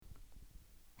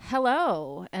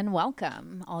Hello and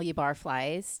welcome, all you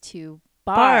barflies, to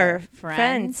Bar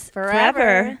Friends Friends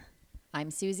Forever. I'm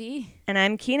Susie, And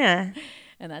I'm Kina.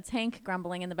 and that's Hank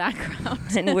grumbling in the background.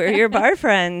 And we're your bar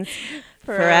friends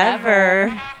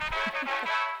forever.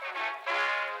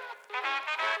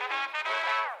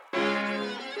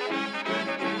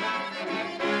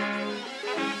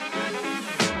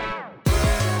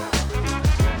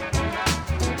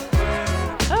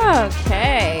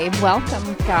 Okay,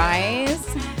 welcome, guys.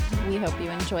 We hope you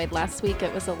enjoyed last week.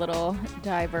 It was a little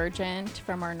divergent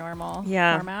from our normal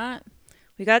format.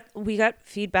 We got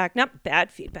feedback, not bad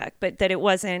feedback, but that it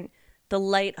wasn't the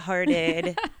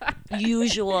lighthearted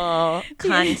usual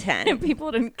content.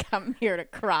 People didn't come here to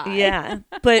cry. Yeah,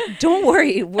 but don't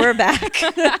worry, we're back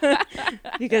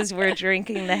because we're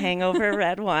drinking the Hangover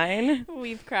red wine.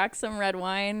 We've cracked some red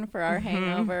wine for our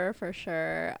hangover for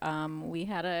sure. We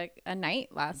had a night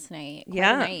last night. Quite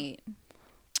a night.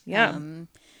 Yeah.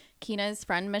 Kina's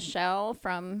friend Michelle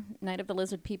from Night of the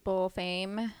Lizard People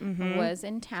fame was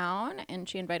in town, and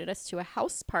she invited us to a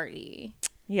house party.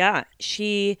 Yeah,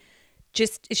 she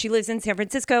lives in San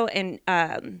Francisco, and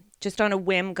just on a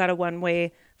whim got a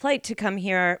one-way flight to come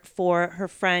here for her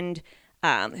friend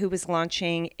who was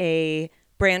launching a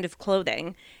brand of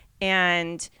clothing.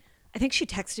 And I think she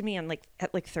texted me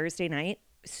at Thursday night,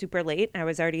 super late. I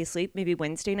was already asleep, maybe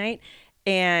Wednesday night.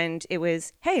 And it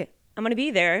was, hey, I'm going to be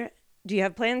there. Do you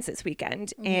have plans this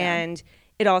weekend? Yeah. And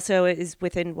it also is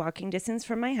within walking distance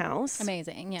from my house.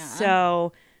 Amazing, yeah.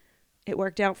 So it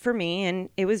worked out for me, and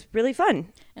it was really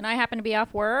fun. And I happened to be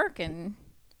off work and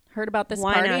heard about this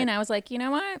Why party, not? and I was like, you know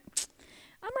what?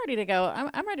 I'm ready to go.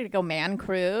 I'm ready to go man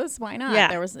cruise. Why not?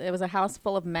 Yeah. It was a house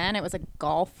full of men. It was a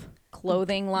golf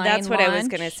clothing line. That's what I was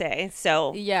launch. going to say.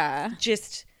 So Yeah.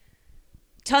 just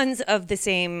tons of the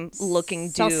same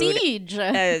looking dude Sausage.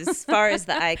 as far as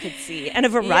the eye could see, and a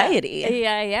variety.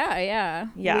 Yeah.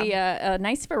 We, a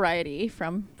nice variety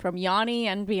from Yanni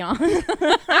and beyond.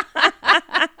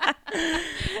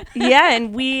 Yeah,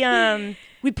 and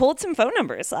we pulled some phone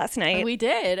numbers last night. We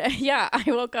did. Yeah, I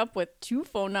woke up with 2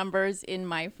 phone numbers in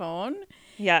my phone.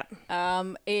 Yeah.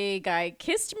 A guy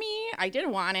kissed me. I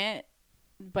didn't want it,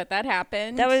 but that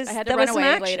happened. That was- I had that to run was some away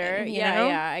action, later. you Yeah, know?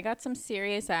 yeah. I got some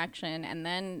serious action, and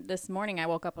then this morning I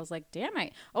woke up. I was like, "Damn!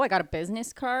 I got a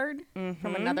business card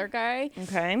from another guy."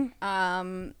 Okay.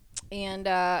 And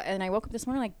I woke up this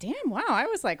morning like, "Damn! Wow! I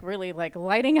was like really like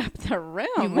lighting up the room."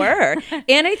 You were.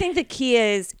 And I think the key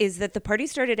is that the party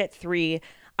started at 3.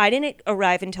 I didn't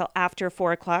arrive until after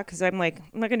 4 o'clock because I'm like,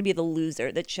 I'm not going to be the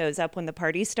loser that shows up when the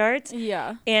party starts.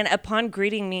 Yeah. And upon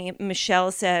greeting me,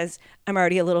 Michelle says, I'm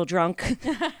already a little drunk.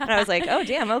 And I was like, oh,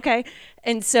 damn, okay.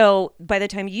 And so by the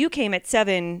time you came at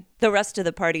 7, the rest of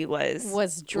the party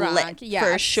was drunk. lit, Yeah,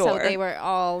 for sure. So they were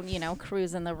all,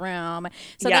 cruising the room.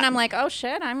 So then I'm like, oh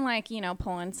shit, I'm like,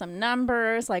 pulling some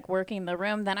numbers, like working the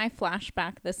room. Then I flash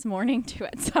back this morning to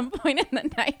at some point in the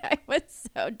night, I was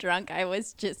so drunk.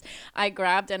 I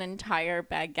grabbed an entire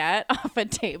baguette off a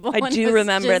table. I do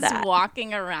remember just that.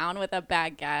 walking around with a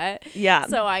baguette. Yeah.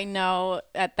 So I know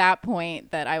at that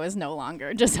point that I was no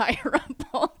longer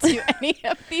desirable to any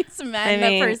of these men.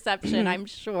 The perception, I'm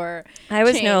sure, I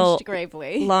was changed no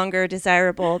gravely. longer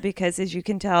desirable because, as you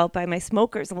can tell by my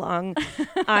smoker's lung,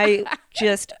 I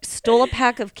just stole a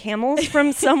pack of Camels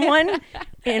from someone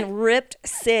and ripped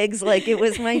cigs like it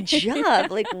was my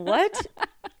job. Like, what?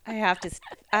 I have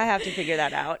to figure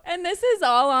that out. And this is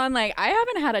all on I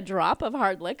haven't had a drop of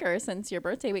hard liquor since your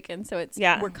birthday weekend, so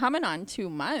we're coming on 2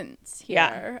 months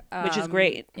here, which is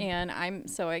great. And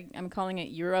I'm calling it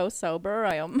Euro sober.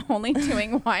 I am only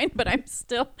doing wine, but I'm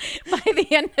still by the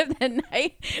end of the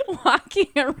night walking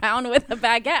around with a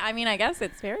baguette. I mean, I guess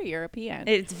it's very European.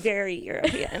 It's very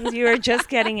European. You are just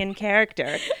getting in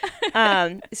character.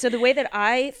 So the way that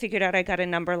I figured out I got a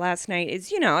number last night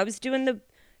is, I was doing the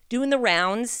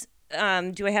rounds.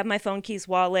 Do I have my phone keys,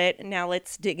 wallet? Now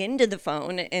let's dig into the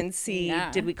phone and see,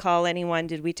 did we call anyone?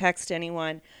 Did we text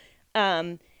anyone?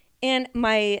 And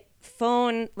my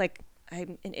phone,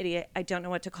 I'm an idiot. I don't know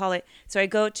what to call it. So I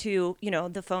go to,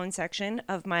 the phone section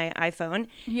of my iPhone.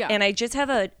 Yeah. And I just have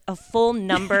a full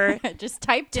number just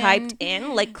typed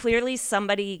in. Like, clearly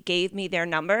somebody gave me their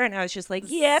number, and I was just like,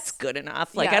 yeah, it's good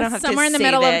enough. Like, I don't have somewhere to in the save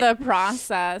middle it. of the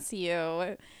process,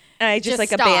 you I just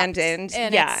stopped, abandoned.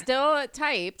 and yeah. it's still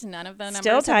typed. None of the numbers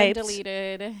Still have typed. been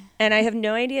deleted. And I have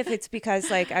no idea if it's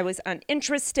because I was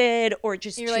uninterested or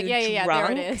just You're too like, yeah, drunk.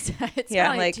 there it is. It's Yeah,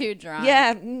 probably too drunk.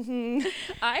 Yeah. Mm-hmm.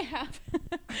 I have.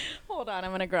 Hold on, I'm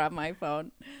gonna grab my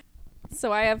phone.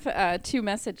 So I have 2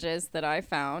 messages that I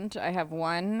found. I have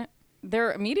one.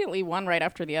 They're immediately one right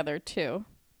after the other too.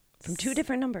 From 2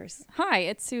 different numbers. Hi,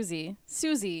 it's Susie.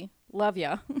 Susie, Love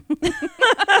ya.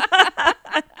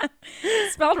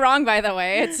 Spelled wrong, by the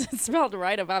way. It's spelled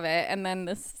right above it. And then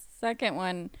the second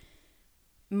one,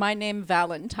 my name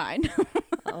Valentine.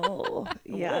 Oh,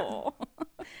 yeah. Oh.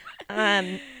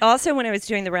 Also, when I was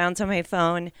doing the rounds on my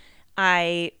phone,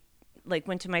 I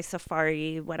went to my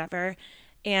Safari, whatever,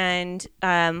 and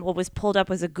what was pulled up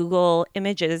was a Google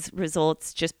Images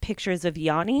results, just pictures of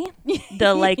Yanni,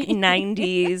 the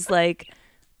 90s,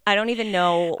 I don't even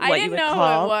know what you would call. I didn't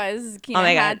know it was. Kina oh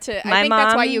my had God. to. My I think mom,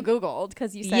 that's why you Googled,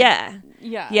 because you said.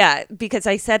 Yeah, because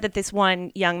I said that this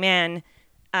one young man,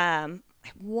 I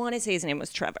want to say his name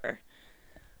was Trevor.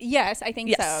 Yes, I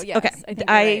think so. Yes. Okay.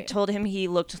 I told him he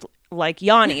looked like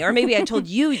Yanni, or maybe I told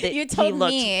you that you told he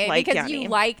looked me like because Yanni.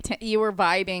 you were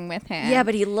vibing with him. Yeah,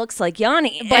 but he looks like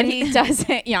Yanni. But he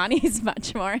doesn't. Yanni's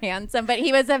much more handsome, but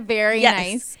he was a very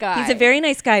nice guy. He's a very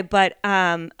nice guy, but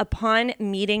upon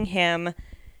meeting him,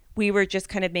 we were just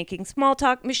kind of making small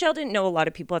talk. Michelle didn't know a lot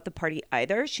of people at the party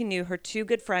either. She knew her two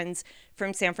good friends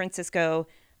from San Francisco,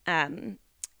 and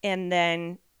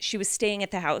then she was staying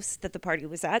at the house that the party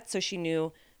was at, so she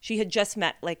knew she had just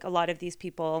met a lot of these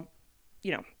people,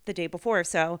 the day before or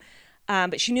so.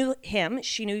 But she knew him,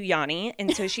 she knew Yanni,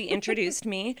 and so she introduced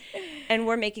me, and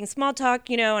we're making small talk,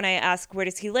 and I asked, where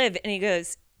does he live? And he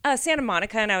goes, Santa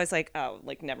Monica. And I was like, oh,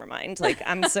 never mind.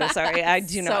 I'm so sorry. I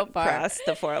do not cross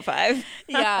the 405.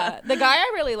 Yeah. The guy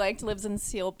I really liked lives in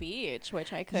Seal Beach,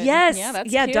 which I could. Yes. Yeah, that's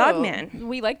cute. Dogman.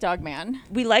 We like Dogman.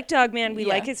 We like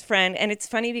his friend. And it's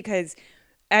funny because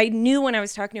I knew when I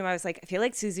was talking to him, I was like, I feel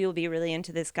like Susie will be really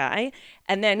into this guy.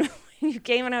 And then when you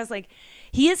came and I was like,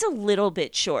 he is a little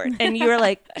bit short. And you were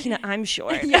like, I'm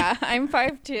short. Yeah, I'm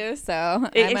 5'2", so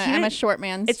I'm a short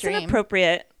man's It's dream. an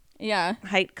appropriate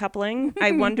height coupling.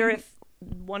 I wonder if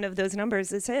one of those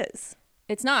numbers is his.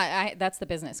 It's not. That's the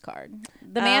business card.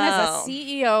 The man is a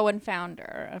CEO and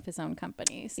founder of his own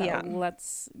company. So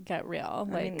let's get real.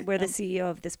 We're the CEO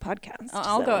of this podcast.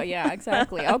 I'll go. Yeah,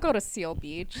 exactly. I'll go to Seal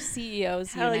Beach.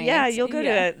 CEOs Hell Unite. yeah, you'll go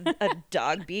to a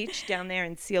dog beach down there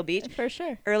in Seal Beach. For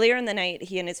sure. Earlier in the night,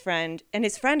 he and his friend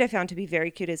I found to be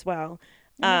very cute as well.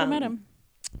 I never met him.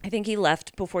 I think he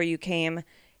left before you came.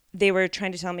 They were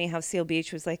trying to tell me how Seal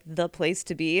Beach was the place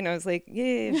to be. And I was like,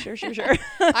 yeah, sure.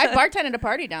 I bartended a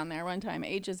party down there one time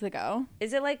ages ago.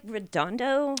 Is it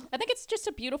Redondo? I think it's just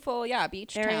a beautiful,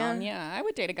 beach area? town. Yeah, I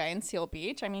would date a guy in Seal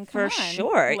Beach. I mean, come For on.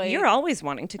 sure. You're always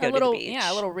wanting to go to the beach.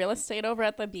 Yeah, a little real estate over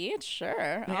at the beach.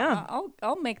 Sure. Yeah.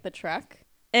 I'll make the trek.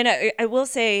 And I will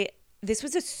say, this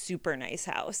was a super nice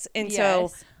house. And yes.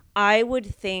 so I would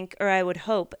think, or I would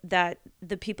hope that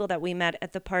the people that we met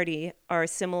at the party are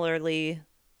similarly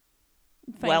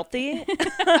wealthy,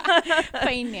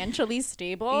 financially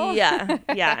stable.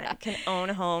 Yeah, can own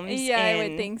homes. Yeah, I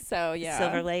would think so. Yeah,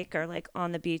 Silver Lake or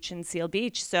on the beach in Seal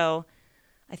Beach. So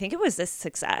I think it was a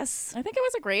success. I think it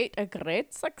was a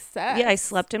great success. Yeah, I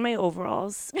slept in my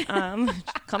overalls,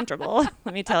 comfortable.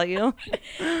 Let me tell you.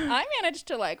 I managed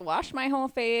to wash my whole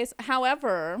face.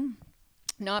 However,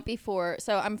 not before.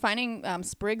 So I'm finding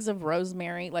sprigs of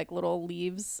rosemary, little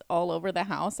leaves all over the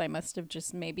house. I must have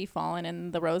just maybe fallen in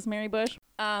the rosemary bush.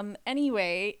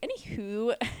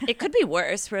 Anywho. It could be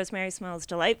worse. Rosemary smells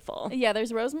delightful. Yeah,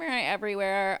 there's rosemary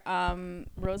everywhere.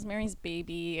 Rosemary's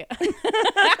baby.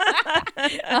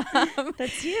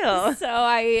 That's you.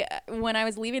 So when I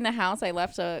was leaving the house, I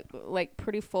left a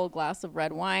pretty full glass of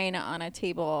red wine on a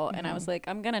table, and I was like,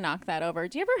 I'm gonna knock that over.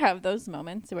 Do you ever have those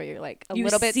moments where you're a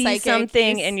little bit see psychic?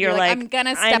 Something and you're like, I'm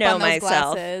gonna step on those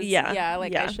glasses. Yeah,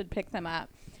 I should pick them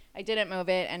up. I didn't move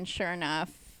it, and sure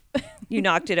enough, you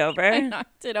knocked it over. I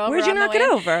knocked it over. Where'd you knock it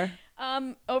over?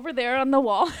 Over there on the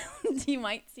wall. You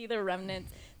might see the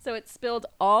remnants. So it spilled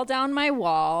all down my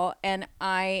wall, and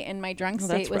I, in my drunk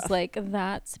state, was like,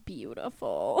 that's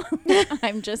beautiful.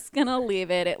 I'm just going to leave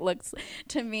it. It looks,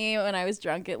 to me, when I was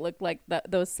drunk, it looked like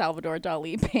those Salvador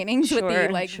Dali paintings with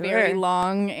the very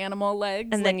long animal legs.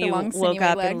 And then you woke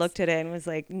up and looked at it and was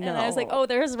like, no. And I was like, oh,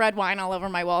 there's red wine all over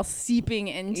my wall seeping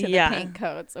into the paint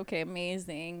coats. Okay,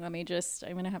 amazing. I'm going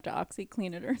to have to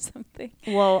OxyClean it or something.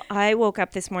 Well, I woke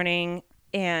up this morning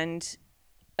and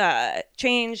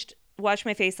changed, washed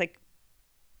my face,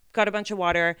 got a bunch of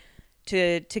water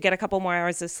to get a couple more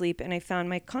hours of sleep, and I found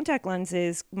my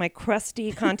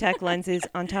crusty contact lenses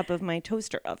on top of my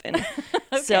toaster oven.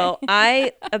 Okay. So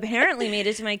I apparently made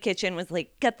it to my kitchen, was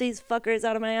like, get these fuckers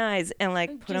out of my eyes, and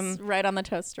put them right on the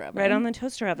toaster oven. Right on the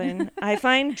toaster oven. I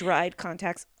find dried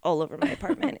contacts all over my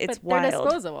apartment. It's but they're wild.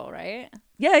 disposable, right?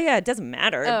 Yeah, it doesn't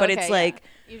matter. Oh, but okay, it's yeah. like,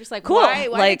 You're just like, cool, why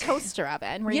like, the toaster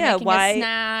oven? Were you yeah, making why a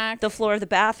snack? the floor of the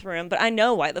bathroom? But I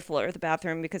know why the floor of the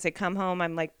bathroom, because I come home,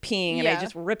 I'm like peeing and I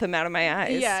just rip them out of my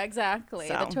eyes. Yeah, exactly.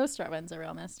 So. The toaster oven's a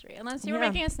real mystery. Unless you were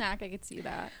making a snack, I could see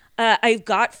that. I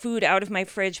got food out of my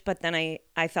fridge, but then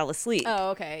I fell asleep. Oh,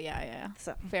 okay. Yeah.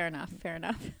 So Fair enough.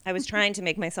 I was trying to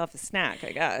make myself a snack,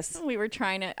 I guess. We were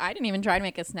trying to, I didn't even try to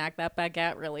make a snack. That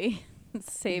baguette really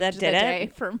saved That the did it?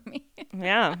 day for me.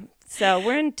 Yeah. So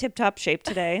we're in tip-top shape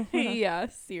today. Yeah,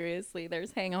 seriously.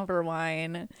 There's hangover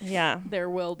wine. Yeah. There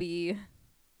will be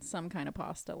some kind of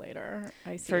pasta later.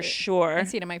 I see For it. sure. I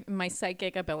see it in my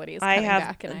psychic abilities I coming have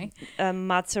back, and a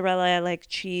mozzarella like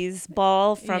cheese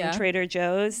ball from Trader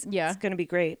Joe's. Yeah. It's going to be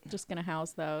great. just gonna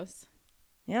house those.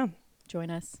 Yeah. Join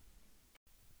us.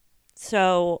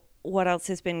 So what else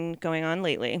has been going on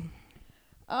lately?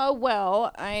 Oh,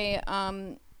 well, I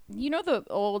you know the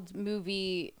old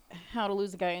movie How to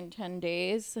Lose a Guy in 10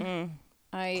 Days?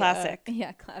 Classic.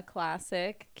 A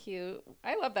classic. Cute.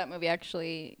 I love that movie,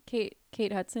 actually. Kate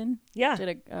Hudson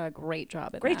did a great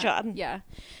job at Great that. job. Yeah.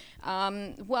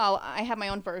 Well, I have my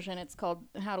own version. It's called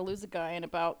How to Lose a Guy in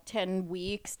about 10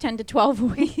 to 12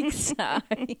 weeks.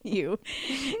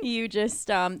 You just,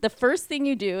 the first thing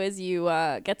you do is you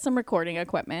get some recording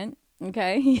equipment.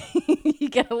 Okay. You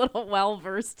get a little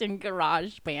well-versed in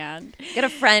GarageBand. Get a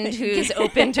friend who's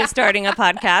open to starting a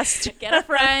podcast. Get a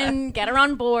friend, get her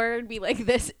on board, be like,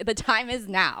 the time is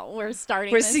now. We're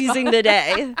seizing the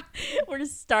day. We're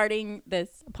starting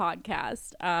this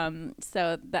podcast.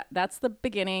 So that's the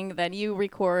beginning. Then you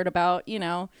record about,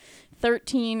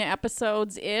 13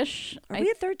 episodes ish. Are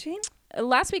we at 13?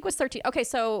 Last week was 13. Okay,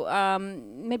 so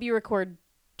maybe you record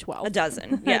 12. A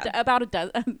dozen. Yeah. About a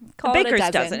dozen. Call it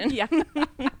a dozen. Yeah.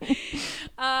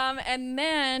 And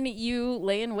then you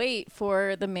lay in wait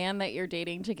for the man that you're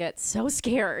dating to get so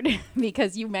scared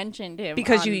because you mentioned him.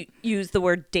 Because you use the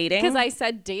word dating? Because I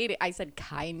said dating. I said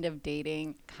kind of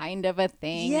dating, kind of a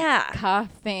thing. Yeah.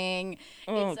 Cuffing.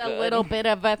 It's a little bit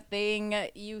of a thing.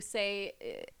 You say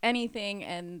anything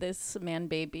and this man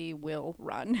baby will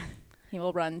run. He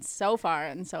will run so far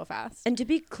and so fast. And to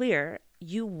be clear,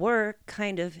 you were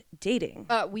kind of dating.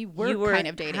 We were kind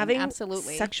of dating, having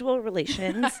absolutely. Sexual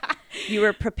relations. You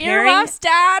were preparing. Earmuffs,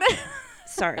 Dad.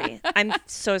 Sorry. I'm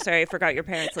so sorry. I forgot your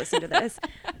parents listened to this.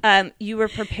 You were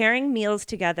preparing meals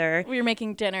together. We were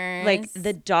making dinners. Like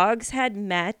the dogs had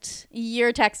met.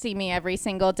 You're texting me every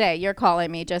single day. You're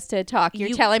calling me just to talk. You're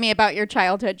telling me about your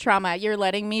childhood trauma. You're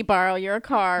letting me borrow your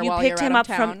car while you're out of town. You picked him up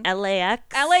from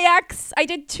LAX. LAX. I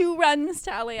did 2 runs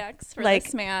to LAX for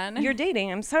this man. You're dating.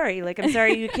 I'm sorry. I'm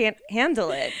sorry you can't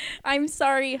handle it. I'm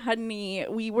sorry, honey.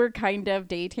 We were kind of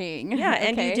dating. Yeah, okay?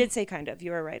 and you did say kind of.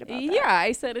 You were right about that. Yeah,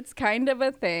 I said it's kind of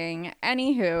a thing.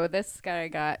 Anywho, this guy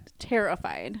got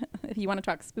terrified. If you want to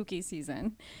talk spooky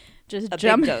season, just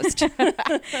big ghost.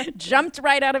 jumped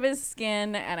right out of his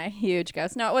skin, and a huge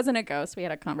ghost. No, it wasn't a ghost. We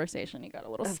had a conversation. He got a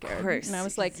little scared. Of course. And I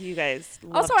was like, you guys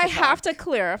also, I have to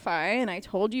clarify, and I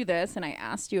told you this, and I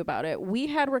asked you about it. We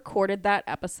had recorded that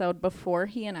episode before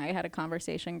he and I had a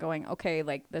conversation going, okay,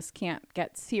 like this can't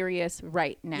get serious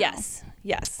right now. Yes.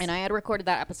 And I had recorded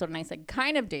that episode, and I said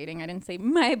kind of dating. I didn't say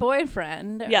my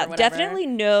boyfriend. Yeah, or whatever. definitely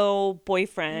no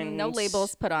boyfriend. No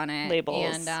labels put on it.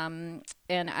 Labels.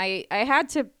 And I had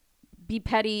to be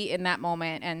petty in that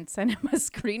moment and send him a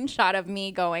screenshot of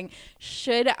me going,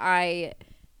 should I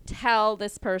tell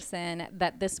this person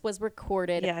that this was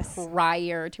recorded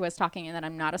prior to us talking and that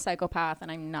I'm not a psychopath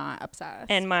and I'm not obsessed?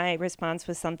 And my response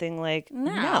was something like,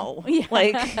 no. Yeah.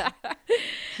 Like,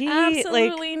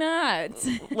 absolutely not.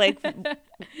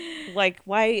 Like,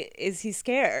 why is he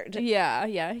scared?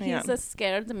 Yeah. He's a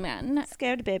scared man.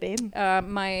 Scared baby.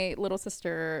 My little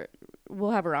sister,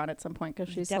 we'll have her on at some point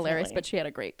because she's hilarious, but she had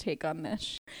a great take on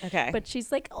this. Okay. But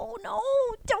she's like, oh no,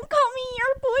 don't call me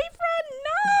your boyfriend.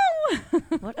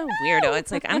 No. What a weirdo.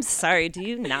 It's like, I'm sorry. Do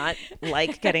you not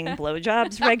like getting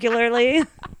blowjobs regularly?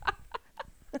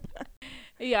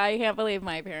 Yeah, I can't believe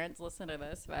my parents listen to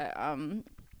this, but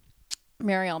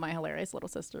Marielle, my hilarious little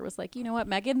sister, was like, you know what?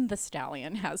 Megan the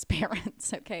Stallion has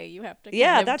parents. Okay, you have to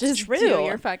that's just true. do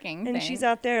your fucking thing. And she's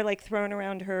out there like throwing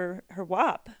around her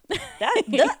WAP.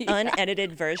 The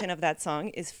unedited version of that song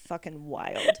is fucking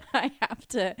wild. I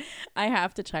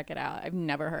have to check it out. I've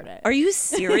never heard it. Are you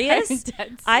serious? I'm dead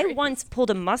serious. I once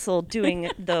pulled a muscle doing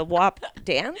the WAP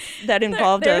dance that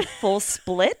involved a full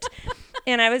split,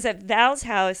 and I was at Val's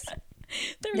house.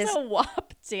 There's a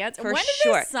WAP dance. For when did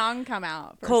sure. this song come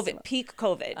out? Peak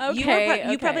COVID.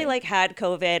 Okay, you probably like had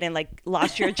COVID and like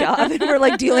lost your job and were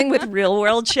like dealing with real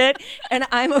world shit. And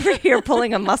I'm over here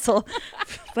pulling a muscle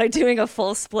by doing a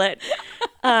full split.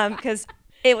 Because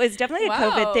It was definitely a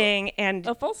Wow. COVID thing. And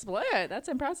A full split. That's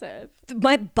impressive.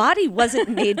 my body wasn't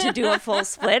made to do a full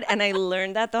split. And I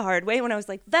learned that the hard way when I was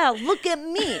like, Val, look at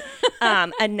me.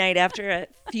 A night after a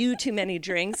few too many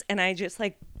drinks. And I just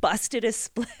like busted a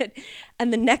split.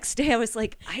 And the next day I was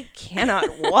like, I cannot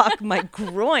walk, my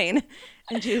groin.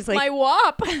 And she was like, My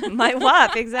WAP. my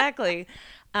WAP, exactly.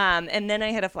 And then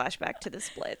I had a flashback to the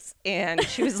splits. And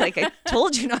she was like, I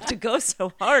told you not to go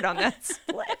so hard on that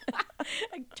split.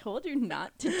 I told you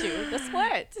not to do the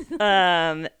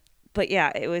split. But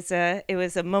yeah, it was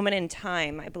a moment in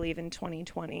time, I believe, in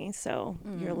 2020. So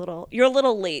you're a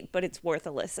little late, but it's worth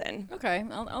a listen. Okay,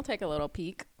 I'll take a little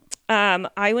peek.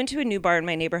 I went to a new bar in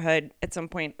my neighborhood at some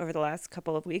point over the last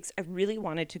couple of weeks. I really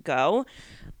wanted to go.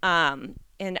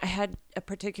 And I had a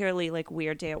particularly like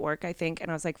weird day at work, I think. And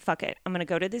I was like, fuck it. I'm going to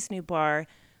go to this new bar.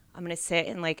 I'm going to sit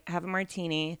and like have a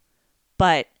martini.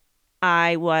 But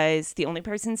I was the only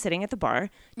person sitting at the bar.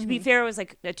 To be fair, it was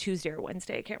like a Tuesday or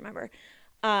Wednesday. I can't remember.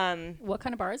 What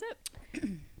kind of bar is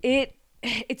it?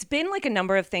 It's been like a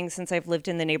number of things since I've lived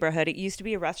in the neighborhood. It used to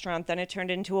be a restaurant, then it turned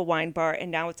into a wine bar,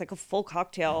 and now it's like a full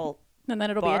cocktail And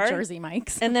then it'll bar. be at Jersey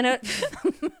Mike's. And then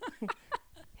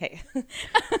hey,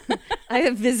 I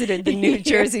have visited the New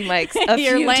Jersey Mike's a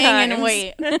You're few laying times. in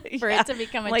wait for it to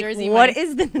become a Like, Jersey what Mike's.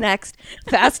 is the next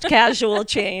fast casual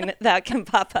chain that can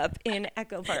pop up in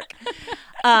Echo Park?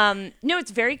 No,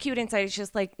 it's very cute inside. It's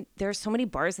just like there's so many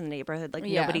bars in the neighborhood, like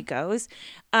Yeah. nobody goes.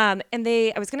 And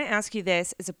I was going to ask you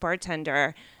this as a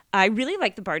bartender. I really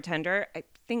like the bartender. I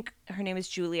think her name is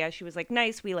Julia. She was like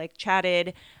nice. We like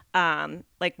chatted,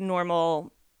 like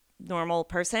normal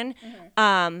person.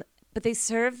 But they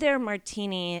serve their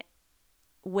martini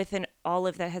with an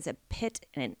olive that has a pit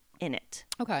in it.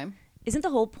 Okay. Isn't the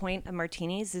whole point of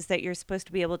martinis is that you're supposed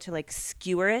to be able to like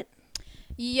skewer it?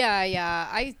 Yeah.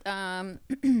 I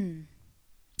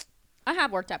I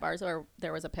have worked at bars where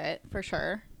there was a pit for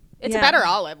sure. It's Yeah. a better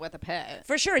olive with a pit.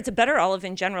 For sure, it's a better olive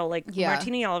in general. Like Yeah.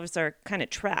 martini olives are kind of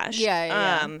trash.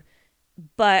 Yeah.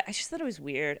 But I just thought it was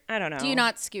weird. I don't know. Do you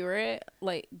not skewer it?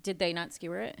 Like, did they not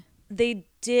skewer it? They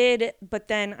did, but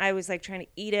then I was like trying to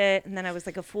eat it, and then I was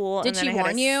like a fool. Did and then she I had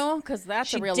warn you? Because that's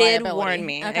She a real did liability. warn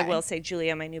me. Okay. I will say,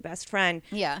 Julia, my new best friend.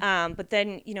 Yeah. But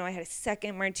then I had a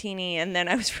second martini, and then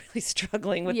I was really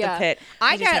struggling with Yeah. the pit.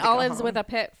 I just had get to go olives home. with a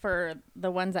pit for the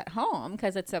ones at home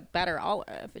because it's a better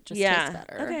olive. It just Yeah. tastes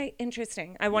better. Okay.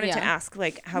 Interesting. I wanted to Yeah. ask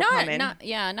like how common.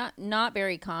 Not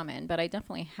very common, but I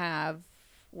definitely have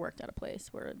worked at a place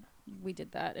where we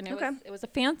did that, and it was a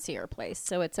fancier place,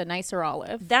 so it's a nicer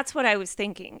olive. That's what I was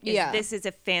thinking. Yeah. This is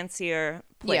a fancier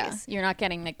place. Yeah, you're not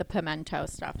getting like the pimento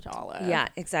stuffed olive. Yeah,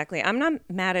 exactly. I'm not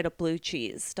mad at a blue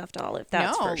cheese stuffed olive.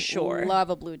 That's no, for sure. Love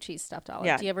a blue cheese stuffed olive.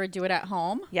 Yeah. Do you ever do it at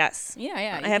home? Yes. Yeah.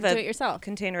 You I have can a do it yourself.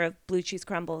 container of blue cheese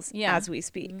crumbles Yeah. as we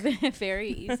speak. Very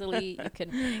easily. You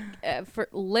can, for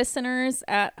listeners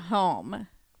at home,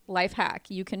 life hack,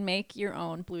 you can make your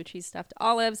own blue cheese stuffed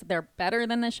olives. They're better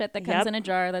than the shit that comes Yep. in a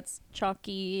jar that's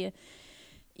chalky.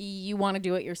 You want to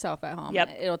do it yourself at home.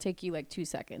 Yep. It'll take you like 2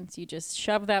 seconds. You just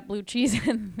shove that blue cheese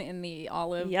in the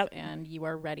olive, Yep. and you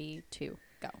are ready to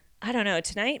go. I don't know.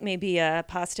 Tonight maybe a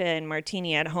pasta and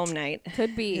martini at home night.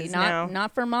 Could be Is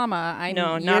not for mama. I'm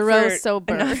No, not Euro for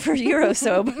sober. Not for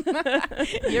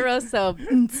Eurosoap. Euro sober.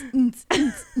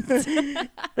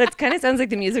 That kind of sounds like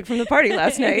the music from the party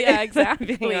last night. Yeah, if I'm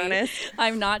exactly. being honest.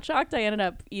 I'm not shocked. I ended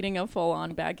up eating a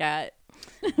full-on baguette,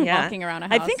 Yeah. walking around a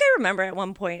house. I think I remember at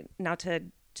one point, not to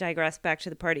digress back to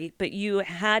the party, but you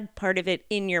had part of it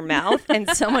in your mouth and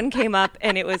someone came up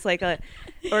and it was like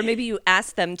or maybe you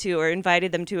asked them to or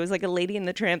invited them to. It was like a Lady and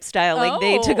the Tramp style. Like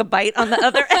they took a bite on the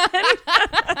other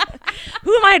end.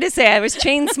 Who am I to say? I was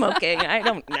chain smoking. I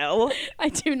don't know. I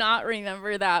do not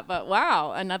remember that, but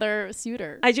wow, another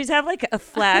suitor. I just have like a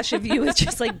flash of you with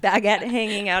just like baguette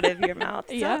hanging out of your mouth.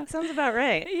 So Yeah. sounds about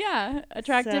right. Yeah,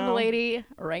 attractive So- lady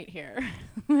right here.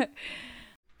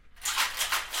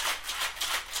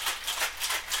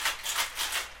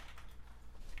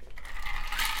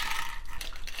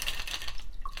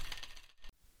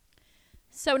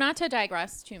 So not to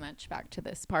digress too much back to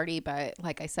this party, but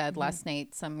like I said, last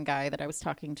night, some guy that I was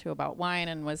talking to about wine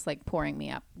and was like pouring me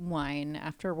up wine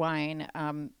after wine,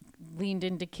 leaned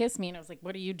in to kiss me. And I was like,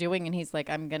 what are you doing? And he's like,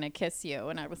 I'm going to kiss you.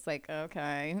 And I was like,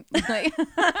 okay. Like,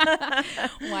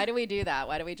 why do we do that?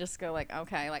 Why do we just go like,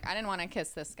 okay, like I didn't want to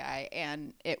kiss this guy.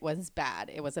 And it was bad.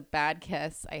 It was a bad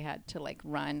kiss. I had to like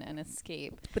run and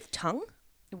escape. With tongue?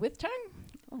 With tongue?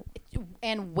 Oh.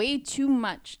 And way too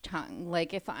much tongue.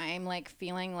 Like if I'm like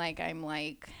feeling like I'm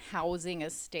like housing a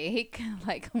steak,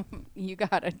 like you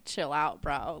gotta chill out,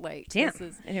 bro. Like Damn. this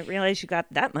is I didn't realize you got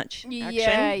that much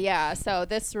action. yeah. So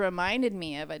this reminded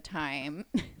me of a time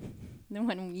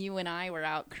when you and I were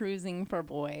out cruising for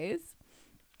boys.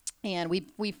 And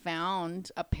we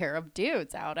found a pair of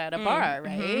dudes out at a bar,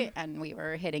 right? And we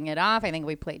were hitting it off. I think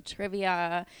we played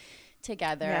trivia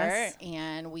together. Yes.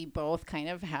 And we both kind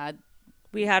of had...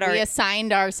 We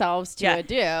assigned ourselves to a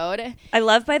dude. I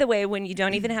love, by the way, when you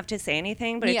don't even have to say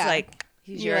anything, but it's like,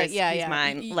 he's You're yours, like, he's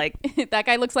mine. Like, that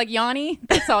guy looks like Yanni.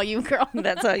 That's all you, girl.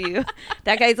 that's all you.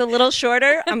 That guy's a little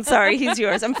shorter. I'm sorry, he's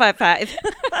yours. I'm 5'5".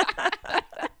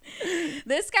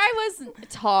 This guy was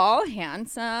tall,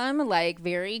 handsome, like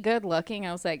very good looking.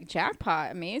 I was like,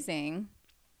 jackpot, amazing.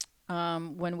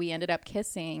 When we ended up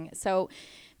kissing. So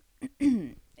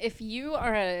if you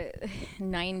are a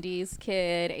 90s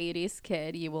kid, 80s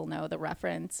kid, you will know the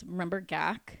reference. Remember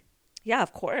GAC? Yeah,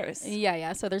 of course.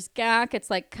 Yeah. So there's GAC.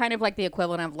 It's like kind of like the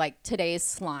equivalent of like today's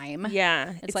slime.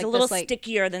 Yeah. It's like a little this, like,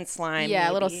 stickier than slime. Yeah, maybe.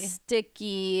 a little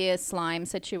sticky slime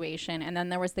situation. And then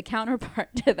there was the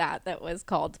counterpart to that was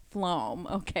called Floam,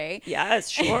 okay? Yes,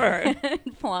 sure.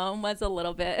 Floam was a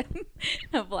little bit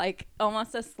of like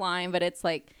almost a slime, but it's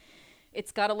like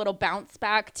it's got a little bounce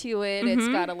back to it. It's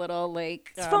got a little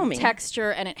like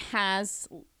texture, and it has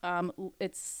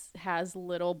has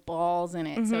little balls in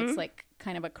it. So it's like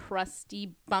kind of a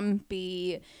crusty,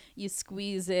 bumpy. You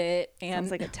squeeze it, and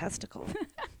sounds like a testicle.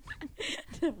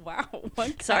 Wow.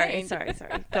 What Sorry.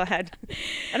 Go ahead.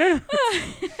 I don't know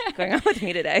what's going on with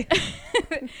me today.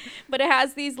 But it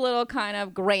has these little kind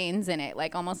of grains in it,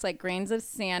 like almost like grains of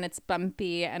sand. It's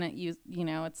bumpy, and you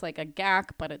know, it's like a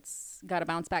gack, but it's got a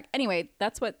bounce back. Anyway,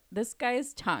 that's what this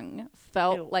guy's tongue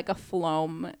felt like, a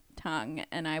Floam tongue.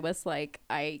 And I was like,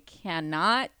 I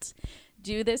cannot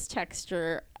do this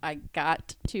texture. I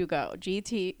got to go.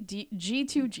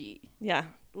 G2G. Yeah.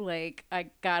 Like, I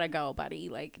gotta go, buddy.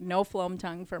 Like, no Floam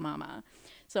tongue for mama.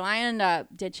 So I ended up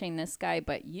ditching this guy,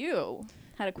 but you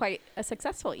had quite a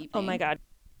successful evening. Oh my God.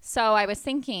 So I was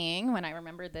thinking when I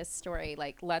remembered this story,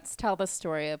 like, let's tell the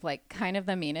story of like kind of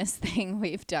the meanest thing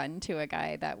we've done to a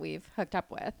guy that we've hooked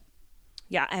up with.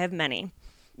 Yeah, I have many.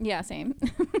 Yeah, same.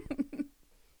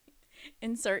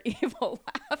 Insert evil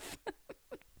laugh.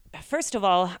 First of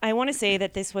all, I want to say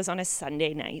that this was on a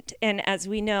Sunday night, and as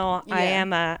we know, I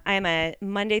am a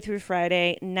Monday through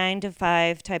Friday 9 to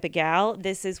 5 type of gal.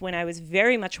 This is when I was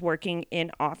very much working in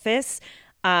office,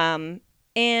 and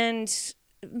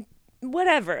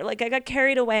whatever. Like, I got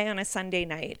carried away on a Sunday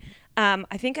night.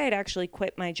 I think I had actually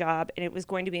quit my job, and it was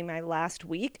going to be my last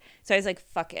week. So I was like,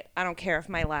 "Fuck it, I don't care if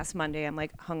my last Monday I'm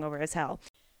like hungover as hell."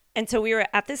 And so we were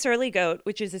at this Early Goat,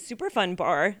 which is a super fun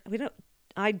bar.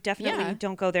 I definitely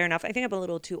don't go there enough. I think I'm a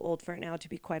little too old for it now, to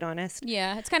be quite honest.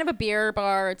 Yeah, it's kind of a beer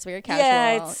bar. It's very casual.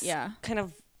 Yeah, it's kind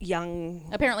of young.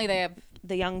 Apparently they have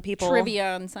the young people.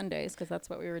 Trivia on Sundays, because that's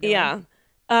what we were doing.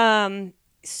 Yeah.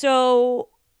 So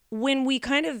when we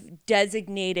kind of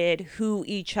designated who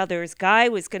each other's guy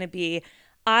was going to be,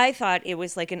 I thought it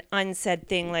was like an unsaid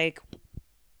thing, like,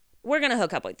 we're going to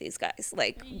hook up with these guys.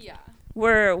 Like, yeah.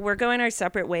 We're going our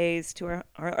separate ways to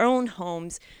our own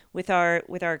homes with our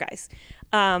guys.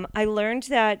 I learned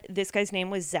that this guy's name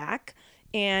was Zach,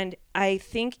 and I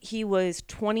think he was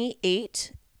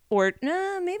 28 or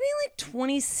maybe like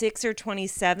 26 or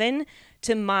 27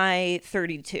 to my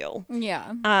 32.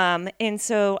 Yeah. And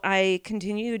so I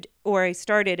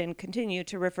started and continue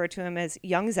to refer to him as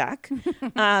Young Zach.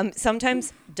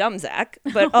 Sometimes Dumb Zach,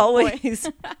 but always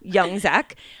Young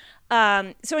Zach.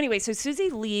 So anyway, so Susie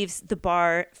leaves the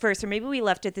bar first, or maybe we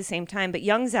left at the same time, but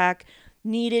Young Zach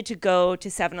needed to go to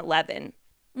 7-Eleven.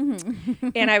 Mm-hmm.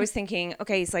 And I was thinking,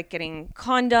 okay, he's like getting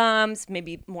condoms,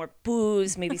 maybe more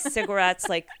booze, maybe cigarettes,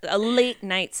 like a late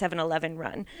night 7-Eleven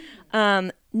run.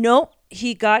 Nope,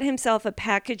 he got himself a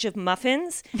package of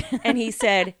muffins, and he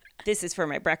said, "This is for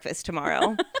my breakfast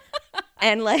tomorrow."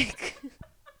 And like,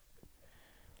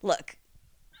 look,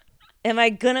 am I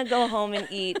gonna go home and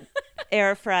eat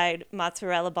air fried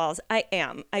mozzarella balls? I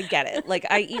am. I get it. Like,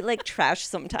 I eat like trash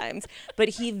sometimes, but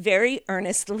he very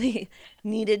earnestly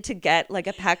needed to get like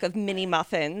a pack of mini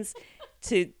muffins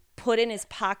to put in his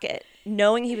pocket,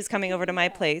 knowing he was coming over to my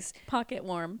place. Pocket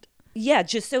warmed. Yeah,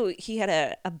 just so he had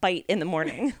a bite in the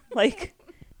morning. Like,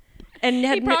 and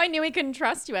he probably knew he couldn't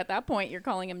trust you at that point. You're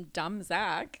calling him Dumb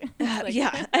Zach. Like,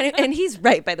 yeah, and he's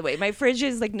right, by the way. My fridge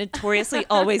is like notoriously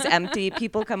always empty.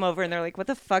 People come over and they're like, "What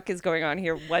the fuck is going on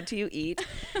here? What do you eat?"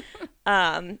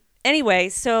 Anyway,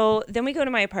 so then we go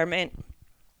to my apartment,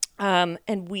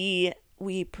 and we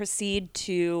proceed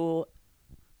to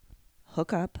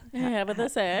hook up, have the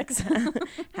sex,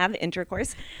 have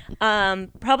intercourse,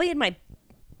 probably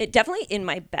definitely in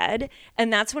my bed.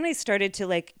 And that's when I started to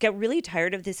like get really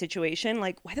tired of the situation.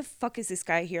 Like, why the fuck is this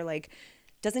guy here? Like,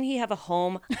 doesn't he have a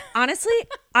home? Honestly,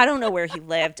 I don't know where he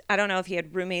lived. I don't know if he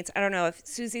had roommates. I don't know if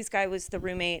Susie's guy was the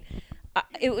roommate.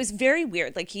 It was very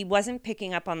weird. Like, he wasn't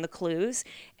picking up on the clues.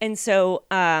 And so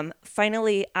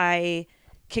finally I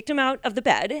kicked him out of the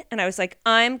bed and I was like,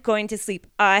 I'm going to sleep.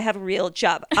 I have a real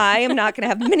job. I am not going to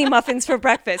have mini muffins for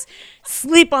breakfast.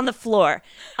 Sleep on the floor.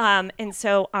 And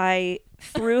so I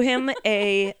threw him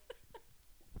I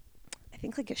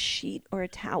think like a sheet or a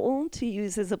towel to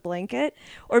use as a blanket,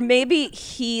 or maybe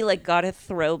he like got a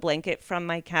throw blanket from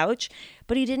my couch,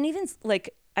 but he didn't even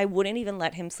like, I wouldn't even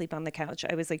let him sleep on the couch.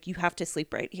 I was like, you have to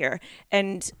sleep right here.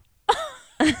 And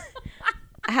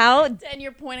how? And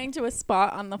you're pointing to a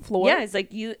spot on the floor. Yeah, it's like,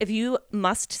 if you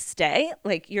must stay,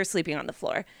 like, you're sleeping on the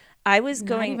floor. I was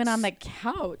going not even on the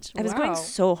couch. I was going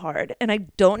so hard, and I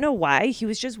don't know why. He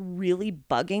was just really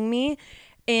bugging me.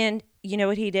 And you know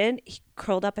what he did? He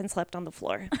curled up and slept on the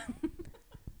floor.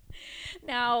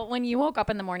 Now, when you woke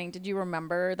up in the morning, did you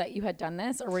remember that you had done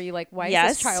this? Or were you like, why is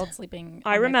this child sleeping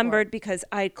on I my remembered floor? because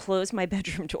I closed my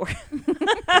bedroom door.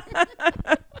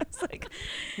 It's like,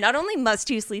 not only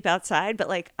must you sleep outside, but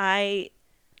like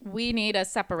we need a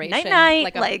separation.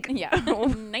 Night-night,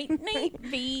 Night-night,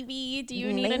 baby. Do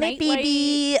you need a night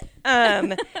baby?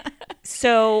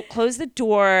 So close the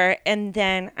door, and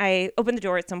then I opened the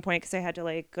door at some point because I had to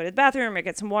like go to the bathroom or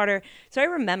get some water. So I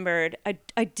remembered.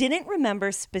 I didn't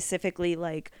remember specifically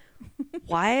like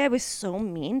why I was so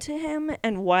mean to him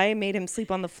and why I made him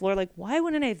sleep on the floor. Like, why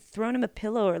wouldn't I have thrown him a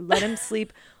pillow or let him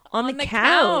sleep on the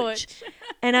couch?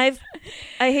 And I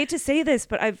hate to say this,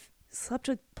 but I've slept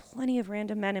with plenty of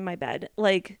random men in my bed.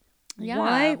 Like,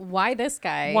 why this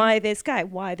guy? Why this guy?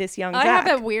 Why this young I Zach?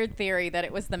 have a weird theory that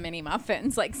it was the mini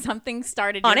muffins. Like, something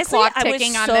started your Honestly, clock I was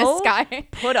ticking on so this guy.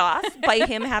 put off by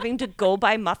him having to go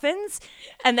buy muffins,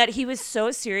 and that he was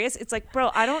so serious. It's like, bro,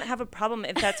 I don't have a problem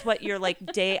if that's what your like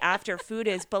day after food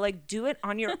is, but like, do it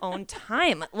on your own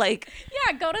time. Like,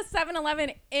 yeah, go to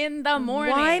 7-Eleven in the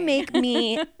morning. Why make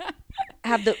me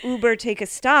have the Uber take a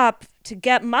stop to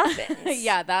get muffins?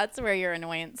 Yeah, that's where your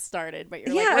annoyance started. But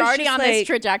you're Yeah, like, I we're was already just on like, this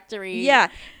trajectory. Yeah.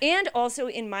 And also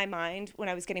in my mind, when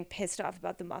I was getting pissed off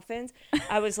about the muffins,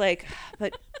 I was like,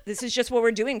 but this is just what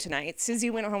we're doing tonight. Susie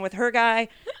went home with her guy.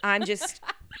 I'm just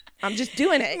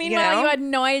doing it. Meanwhile, you had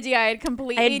no idea I had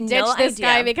completely ditched this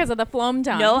guy because of the phloem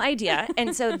tongue. No idea.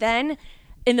 And so then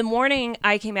in the morning,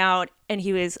 I came out and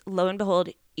he was, lo and behold,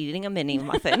 eating a mini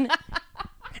muffin.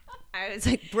 I was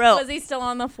like, bro. Was he still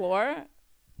on the floor?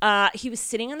 He was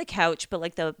sitting on the couch, but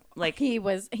like he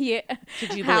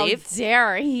did you how believe?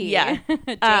 Dare he? Yeah.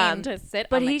 Jane to sit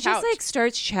but on the he couch. just like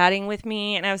starts chatting with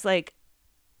me, and I was like,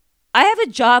 I have a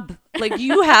job. Like,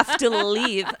 you have to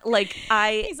leave. Like,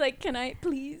 He's like, can I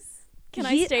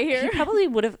stay here? He probably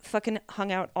would have fucking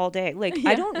hung out all day. Like,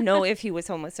 I don't know if he was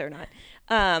homeless or not.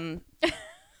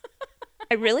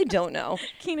 I really don't know.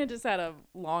 Keena just had a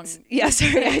long... Yeah,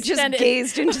 sorry. I just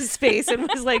gazed into space and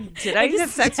was like, did I have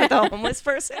sex with a homeless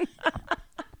person?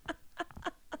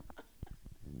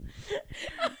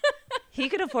 He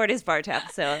could afford his bar tab,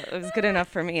 so it was good enough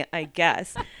for me, I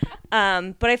guess.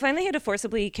 But I finally had to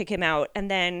forcibly kick him out.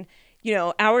 And then,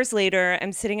 hours later,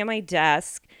 I'm sitting at my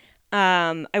desk.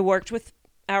 I worked with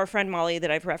our friend Molly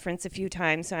that I've referenced a few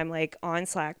times. So I'm like on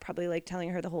Slack, probably like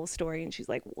telling her the whole story. And she's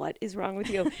like, what is wrong with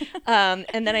you? And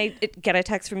then I get a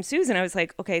text from Susan. I was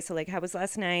like, okay, so like, how was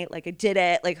last night? Like, I did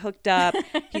it, like hooked up.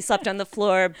 He slept on the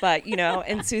floor, but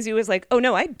and Susie was like, oh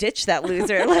no, I ditched that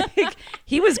loser. Like,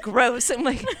 he was gross. I'm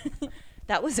like,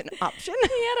 that was an option.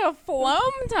 He had a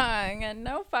phloem tongue and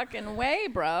no fucking way,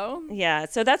 bro. Yeah.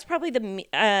 So that's probably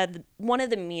one of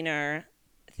the meaner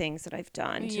things that I've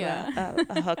done to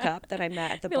a hookup that I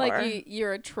met at the bar. I feel like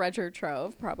you're a treasure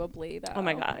trove, probably, though. Oh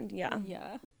my God, yeah.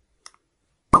 Yeah.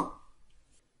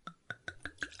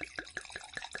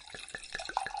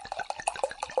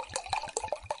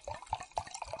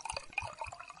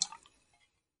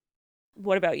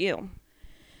 What about you?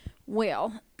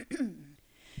 Well,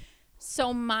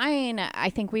 so mine, I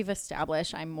think we've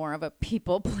established I'm more of a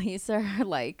people pleaser.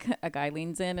 Like, a guy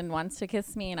leans in and wants to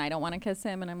kiss me and I don't want to kiss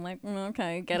him. And I'm like,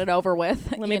 okay, get it over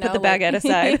with. Let me put the baguette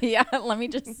aside. Yeah, let me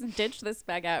just ditch this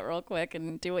baguette real quick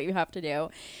and do what you have to do.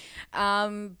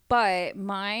 But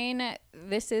mine,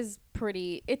 this is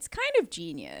it's kind of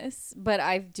genius, but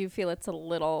I do feel it's a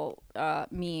little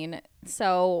mean.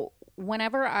 So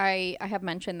whenever I have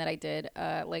mentioned that I did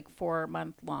like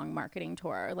 4-month-long marketing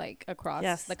tour, like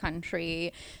across the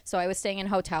country. So I was staying in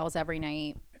hotels every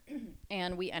night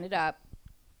and we ended up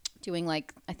doing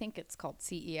like, I think it's called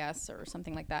CES or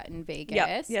something like that in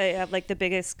Vegas. Yeah. Like the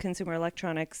biggest consumer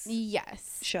electronics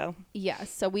show. Yes.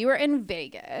 So we were in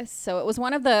Vegas. So it was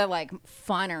one of the like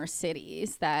funner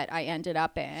cities that I ended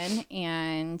up in.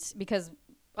 And because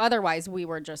otherwise we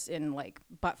were just in like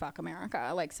buttfuck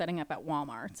America, like setting up at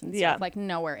Walmarts and stuff, like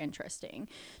nowhere interesting.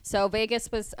 So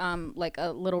Vegas was like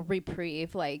a little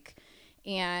reprieve, like,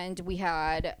 and we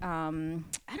had, I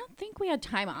don't think we had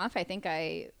time off. I think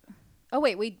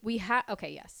we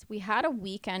had a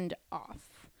weekend off.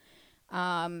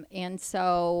 And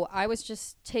so I was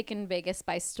just taking Vegas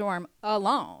by storm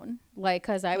alone, like,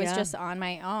 cause I was just on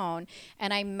my own,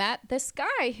 and I met this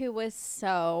guy who was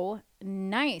so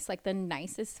nice, like the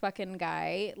nicest fucking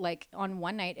guy. Like on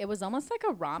one night, it was almost like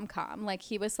a rom-com. Like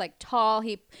he was like tall.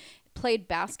 He played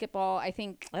basketball, I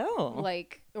think,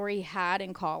 like, or he had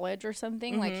in college or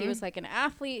something. Like he was like an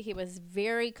athlete. He was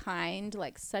very kind,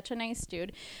 like such a nice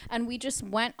dude. And we just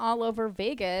went all over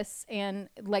Vegas, and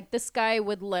like this guy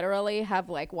would literally have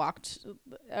like walked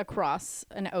across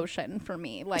an ocean for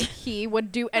me. Like he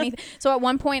would do anything. So at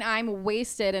one point I'm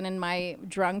wasted, and in my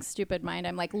drunk stupid mind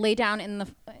I'm like, lay down in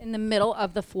the middle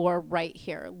of the floor right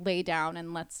here, lay down,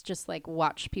 and let's just like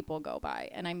watch people go by.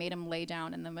 And I made him lay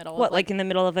down in the middle of like in the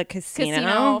middle of a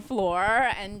casino floor,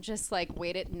 and just like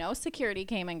waited. No security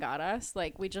came and got us.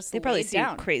 Like we just, they probably see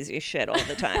down. Crazy shit all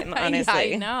the time, honestly.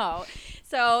 Yeah, I know.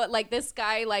 So like this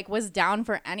guy like was down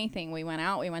for anything. We went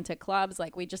out, we went to clubs,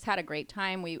 like we just had a great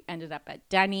time. We ended up at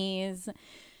Denny's,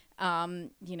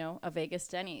 a Vegas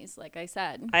Denny's, like I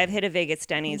said. I've hit a Vegas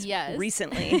Denny's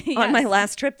recently on my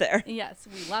last trip there. Yes,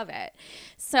 we love it.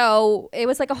 So it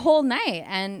was like a whole night,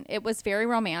 and it was very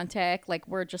romantic. Like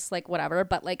we're just like whatever,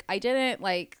 but like I didn't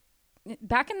like,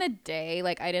 back in the day,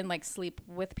 like I didn't like sleep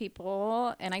with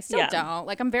people, and I still don't.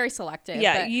 Like I'm very selective.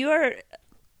 Yeah,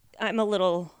 I'm a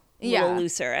little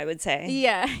looser, I would say.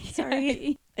 Yeah.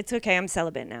 Sorry. It's okay. I'm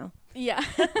celibate now. Yeah.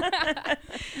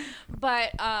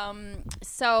 But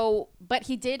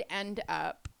he did end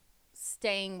up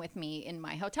staying with me in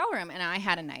my hotel room, and I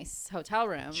had a nice hotel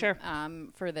room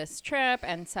for this trip.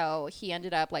 And so he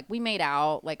ended up like, we made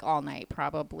out like all night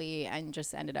probably, and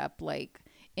just ended up like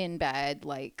in bed,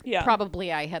 like probably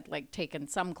I had like taken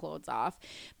some clothes off.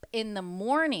 In the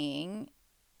morning,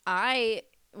 I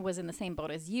was in the same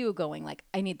boat as you, going like,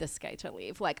 I need this guy to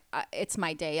leave. Like it's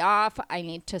my day off. I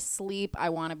need to sleep. I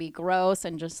want to be gross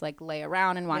and just like lay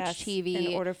around and watch TV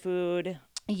and order food.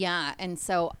 Yeah. And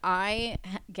so I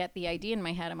get the idea in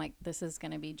my head. I'm like, this is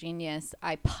going to be genius.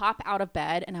 I pop out of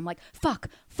bed and I'm like, fuck.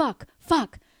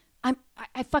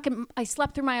 I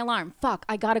slept through my alarm. Fuck,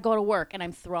 I got to go to work. And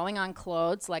I'm throwing on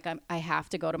clothes like I have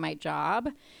to go to my job.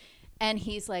 And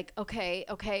he's like, okay,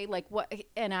 like what?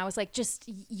 And I was like, just,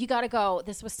 you got to go.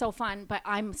 This was so fun, but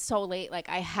I'm so late. Like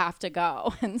I have to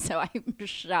go. And so I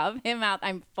shove him out.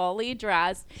 I'm fully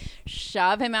dressed,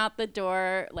 shove him out the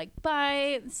door, like,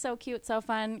 bye. So cute, so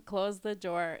fun. Close the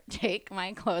door, take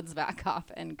my clothes back off,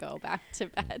 and go back to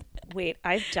bed. Wait,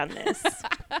 I've done this.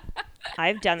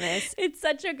 It's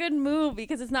such a good move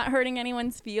because it's not hurting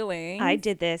anyone's feelings. I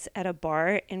did this at a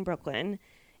bar in Brooklyn,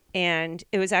 and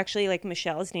it was actually like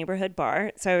Michelle's neighborhood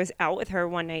bar. So I was out with her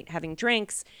one night having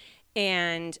drinks,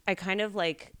 and I kind of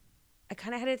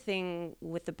had a thing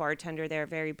with the bartender there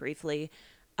very briefly.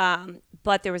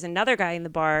 But there was another guy in the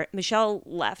bar. Michelle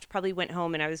left, probably went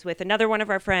home, and I was with another one of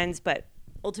our friends, but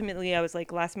ultimately I was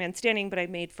like last man standing, but I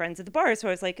made friends at the bar. So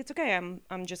I was like, it's okay.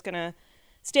 I'm just going to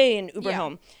stay and Uber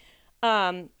home.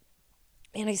 And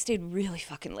I stayed really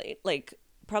fucking late, like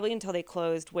probably until they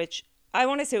closed, which I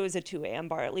want to say it was a 2 a.m.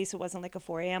 bar. At least it wasn't like a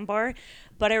 4 a.m. bar.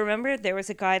 But I remember there was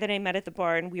a guy that I met at the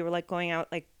bar, and we were like going out,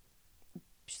 like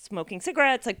smoking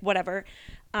cigarettes, like whatever.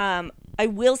 I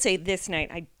will say this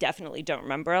night, I definitely don't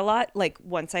remember a lot, like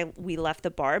once we left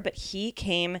the bar, but he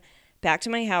came back to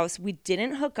my house. We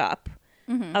didn't hook up.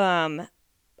 Mm-hmm.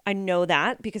 I know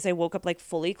that because I woke up like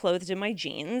fully clothed in my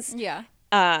jeans. Yeah.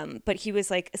 But he was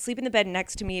like asleep in the bed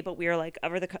next to me, but we were like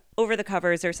over the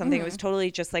covers or something. Mm-hmm. It was totally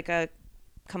just like a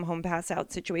come home, pass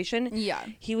out situation. Yeah.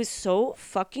 He was so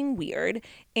fucking weird.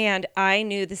 And I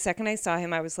knew the second I saw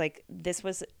him, I was like, this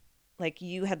was like,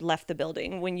 you had left the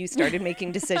building when you started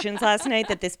making decisions last night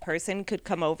that this person could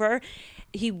come over.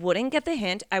 He wouldn't get the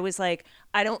hint. I was like,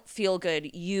 I don't feel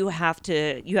good. You have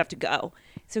to go.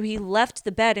 So he left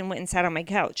the bed and went and sat on my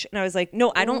couch. And I was like,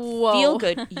 no, I don't feel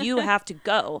good. You have to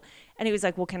go. And he was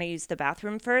like, well, can I use the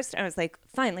bathroom first? And I was like,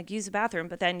 fine, like use the bathroom,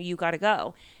 but then you got to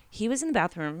go. He was in the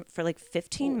bathroom for like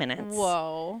 15 minutes.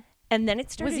 Whoa. And then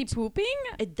it started. Was he pooping?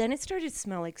 Then it started to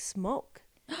smell like smoke.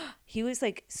 He was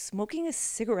like smoking a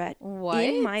cigarette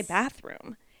in my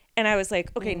bathroom. And I was like,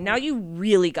 okay, now you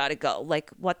really got to go. Like,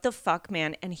 what the fuck,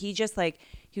 man? And he just like,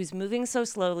 he was moving so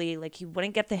slowly, like he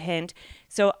wouldn't get the hint.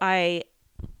 So I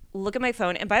look at my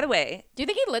phone. And by the way, do you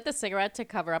think he lit the cigarette to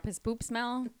cover up his poop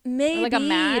smell? maybe, or like a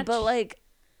match? but like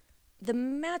the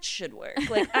match should work.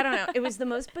 Like, I don't know. It was the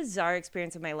most bizarre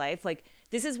experience of my life. Like,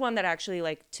 this is one that actually,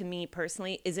 like, to me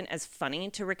personally, isn't as funny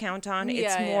to recount on.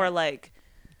 It's more like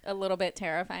a little bit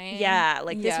terrifying. Yeah,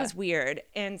 like this was weird.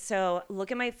 And so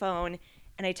look at my phone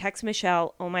and I text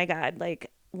Michelle, oh my God,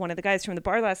 like one of the guys from the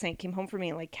bar last night came home for me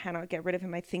and like cannot get rid of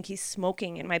him. I think he's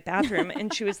smoking in my bathroom.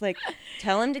 And she was like,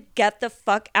 tell him to get the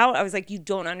fuck out. I was like, you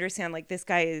don't understand. Like this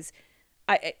guy is,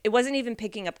 it wasn't even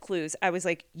picking up clues. I was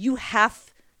like, you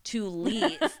have to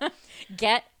leave.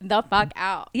 Get the fuck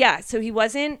out. Yeah. So he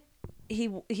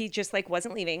just like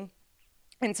wasn't leaving.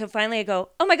 And so finally I go,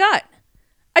 oh my God,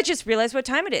 I just realized what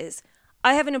time it is.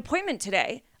 I have an appointment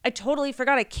today. I totally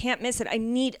forgot. I can't miss it. I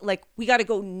need, like, we got to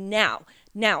go now.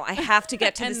 Now, I have to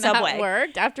get to the subway. That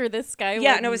worked after this guy.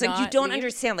 Yeah, and I was like, you don't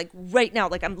understand. Like, right now,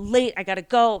 like, I'm late. I got to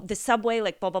go. The subway,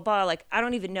 like, blah, blah, blah. Like, I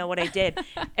don't even know what I did.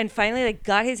 And finally, like,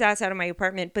 got his ass out of my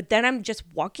apartment. But then I'm just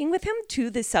walking with him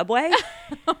to the subway.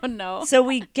 Oh, no. So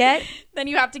we get... Then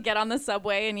you have to get on the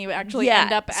subway and you actually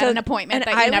end up at an appointment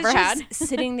that you never had.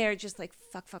 Sitting there just like,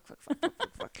 fuck.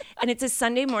 And it's a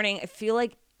Sunday morning. I feel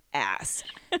like ass.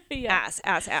 Ass.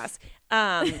 Ass.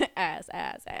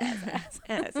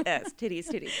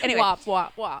 Titties. Anyway.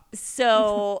 Wop.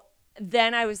 So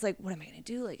then I was like, what am I going to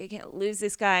do? Like, I can't lose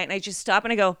this guy. And I just stop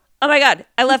and I go, oh my God,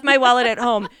 I left my wallet at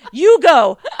home. You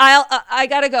go. I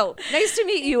got to go. Nice to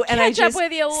meet you. And Catch I just up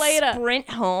with you later. Sprint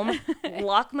home,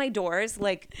 lock my doors.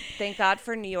 Like, thank God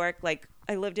for New York. Like,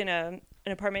 I lived in an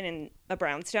apartment in a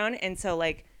brownstone. And so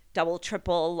like, double,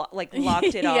 triple, like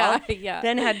locked it all. Yeah.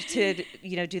 Then had to,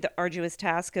 do the arduous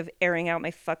task of airing out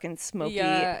my fucking smoky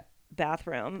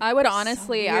bathroom. I would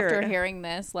honestly, so after hearing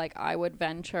this, like I would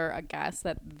venture a guess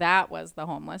that was the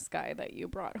homeless guy that you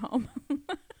brought home.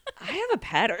 I have a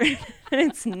pattern.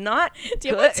 It's not Do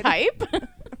you have a type?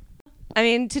 I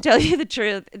mean, to tell you the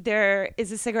truth, there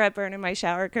is a cigarette burn in my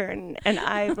shower curtain and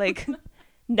I've like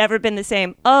never been the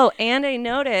same. Oh, and I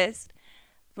noticed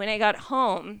when I got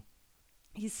home,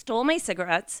 he stole my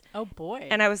cigarettes. Oh, boy.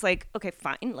 And I was like, okay,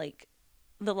 fine. Like,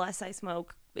 the less I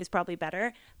smoke is probably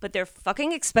better. But they're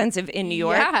fucking expensive in New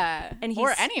York. Yeah. And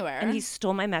or anywhere. And he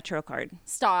stole my Metro card.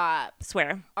 Stop.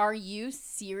 Swear. Are you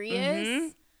serious?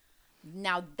 Mm-hmm.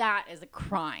 Now that is a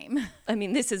crime. I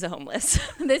mean, this is a homeless.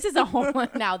 This is a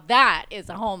homeless. Now that is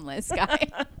a homeless guy.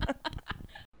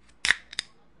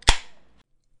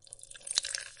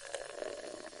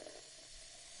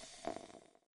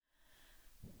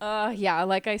 Yeah,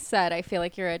 like I said, I feel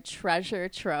like you're a treasure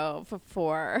trove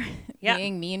for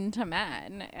being mean to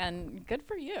men, and good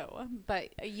for you.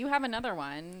 But you have another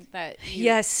one that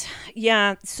Yes.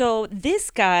 Yeah. So this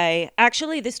guy,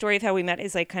 actually, the story of how we met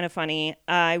is like kind of funny.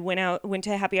 I went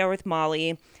to happy hour with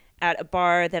Molly at a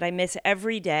bar that I miss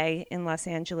every day in Los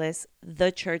Angeles,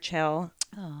 the Churchill.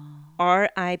 Oh.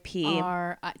 R.I.P.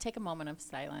 Take a moment of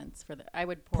silence for I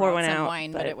would pour out one some out,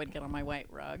 wine, but it would get on my white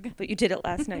rug. But you did it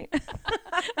last night.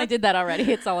 I did that already.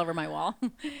 It's all over my wall.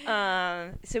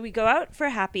 So we go out for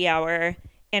happy hour,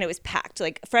 and it was packed.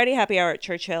 Like Friday happy hour at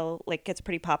Churchill, like gets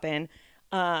pretty poppin'.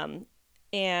 And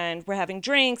we're having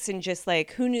drinks, and just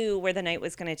like who knew where the night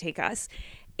was going to take us.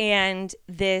 And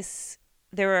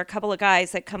there were a couple of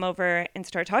guys that come over and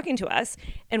start talking to us,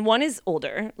 and one is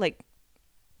older, like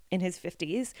in his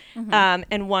 50s,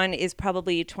 and one is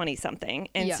probably 20 something.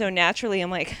 And so naturally I'm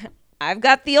like, I've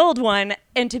got the old one.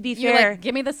 And to be fair, like,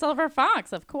 give me the silver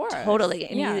fox, of course. Totally.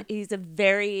 And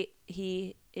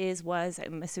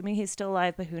I'm assuming he's still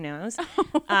alive, but who knows?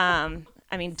 I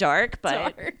mean, dark,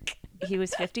 but he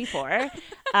was 54.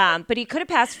 But he could have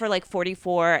passed for like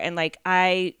 44. And like,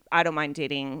 I don't mind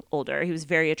dating older. He was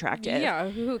very attractive. Yeah.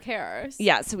 Who cares?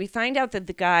 Yeah. So we find out that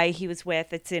the guy he was with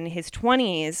that's in his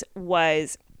 20s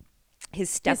was his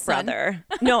stepbrother.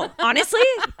 No, honestly,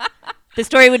 the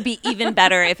story would be even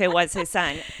better if it was his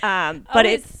son. But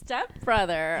his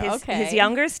stepbrother. His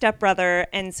younger stepbrother.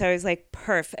 And so I was like,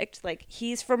 perfect. Like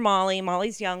he's for Molly.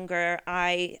 Molly's younger.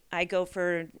 I go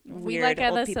for weird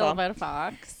old the people. Silver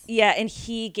Fox. Yeah, and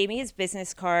he gave me his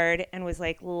business card and was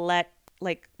like, let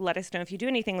us know if you do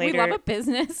anything later. We love a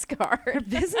business card.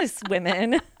 Business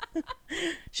women.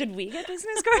 Should we get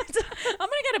business cards? I'm going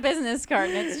to get a business card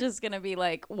and it's just going to be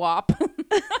like WAP.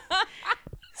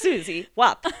 Susie,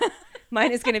 WAP.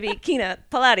 Mine is going to be Kina,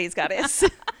 Pilates goddess.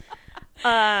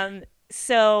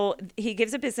 So he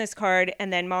gives a business card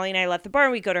and then Molly and I left the bar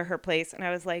and we go to her place. And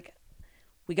I was like,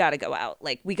 we got to go out.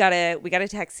 Like, we got to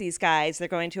text these guys. They're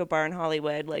going to a bar in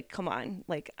Hollywood. Like, come on.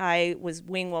 Like, I was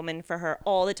wing woman for her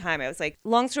all the time. I was like,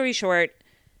 long story short,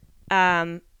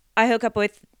 I hook up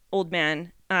with old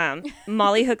man.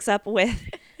 Molly hooks up with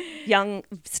young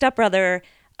stepbrother.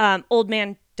 Old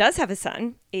man does have a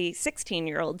son, a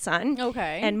 16-year-old son.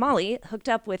 Okay. And Molly hooked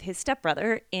up with his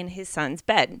stepbrother in his son's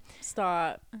bed.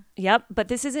 Stop. Yep. But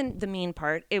this isn't the mean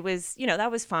part. It was,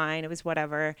 that was fine. It was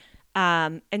whatever.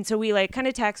 And so we like kind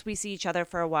of text, we see each other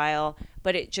for a while,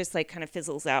 but it just like kind of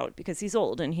fizzles out because he's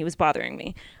old and he was bothering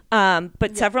me.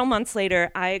 But several months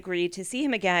later, I agreed to see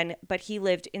him again, but he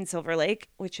lived in Silver Lake,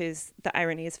 which is, the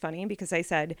irony is funny because I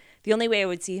said the only way I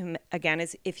would see him again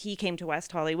is if he came to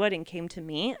West Hollywood and came to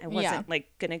me. I wasn't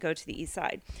like going to go to the East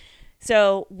Side.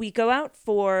 So we go out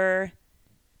for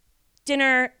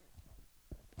dinner.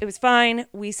 It was fine.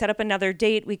 We set up another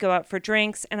date. We go out for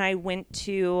drinks. And I went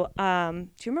to, do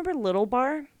you remember Little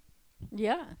Bar?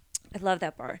 Yeah. I love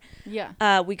that bar.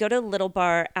 Yeah. We go to Little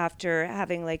Bar after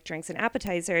having like drinks and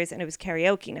appetizers, and it was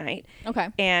karaoke night. Okay.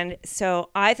 And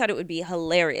so I thought it would be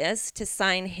hilarious to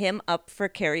sign him up for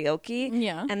karaoke.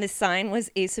 Yeah. And the sign was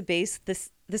Ace of Base.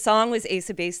 The song was Ace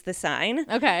of Base, the sign.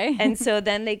 Okay. And so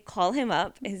then they call him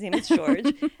up. His name is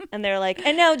George. And they're like,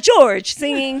 and now George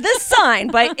singing The Sign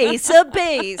by Ace of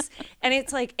Base. And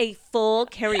it's like a full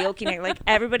karaoke night. Like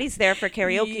everybody's there for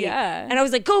karaoke. Yeah. And I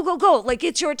was like, go, go, go. Like,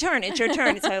 it's your turn. It's your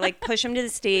turn. So I like push him to the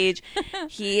stage.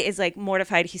 He is like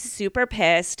mortified. He's super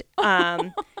pissed.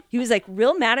 He was like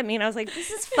real mad at me. And I was like,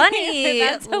 this is funny.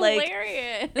 That's like,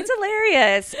 hilarious. It's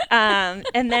hilarious.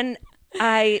 And then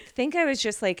I think I was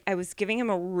just like, I was giving him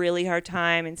a really hard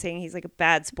time and saying he's like a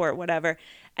bad sport, whatever.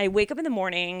 I wake up in the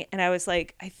morning and I was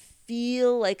like, I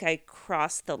feel like I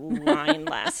crossed the line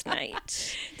last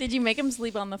night. Did you make him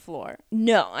sleep on the floor?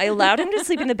 No, I allowed him to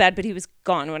sleep in the bed, but he was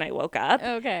gone when I woke up.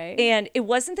 Okay. And it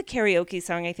wasn't the karaoke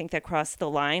song, I think, that crossed the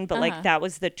line, but like that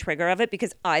was the trigger of it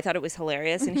because I thought it was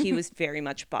hilarious and he was very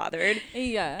much bothered.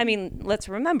 Yeah. I mean, let's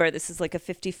remember, this is like a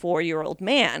 54-year-old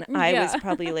man. I was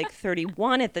probably like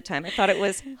 31 at the time. I thought it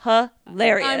was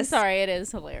hilarious. I'm sorry, it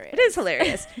is hilarious. It is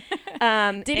hilarious.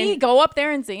 Did he go up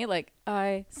there and sing it like,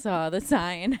 I saw the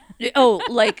sign? Oh,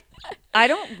 like, I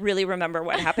don't really remember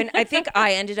what happened. I think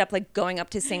I ended up like going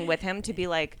up to sing with him to be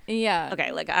like, yeah,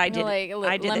 okay, like I did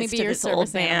let me this be to your this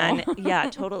old man. Yeah,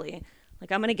 totally.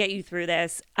 Like, I'm going to get you through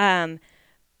this.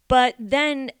 But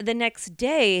then the next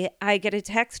day I get a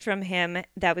text from him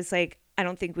that was like, I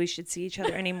don't think we should see each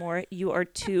other anymore. You are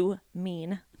too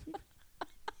mean.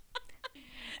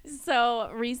 So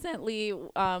recently,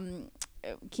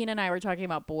 Keena and I were talking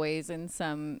about boys in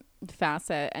some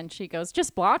facet, and she goes,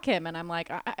 just block him. And I'm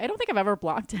like, I don't think I've ever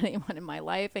blocked anyone in my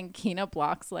life. And Keena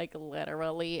blocks like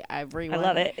literally everyone. I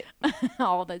love it.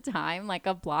 All the time, like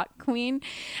a block queen.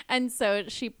 And so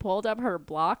she pulled up her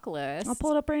block list. I'll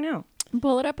pull it up right now.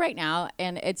 Pull it up right now,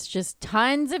 and it's just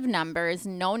tons of numbers,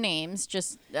 no names,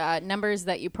 just numbers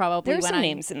that you probably There's went some on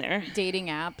names in there. dating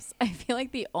apps. I feel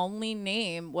like the only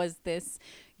name was this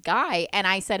guy, and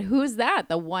I said, who's that?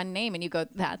 The one name. And you go,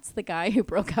 that's the guy who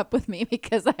broke up with me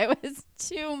because I was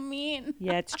too mean.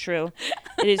 Yeah, it's true.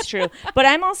 It is true. But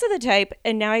I'm also the type,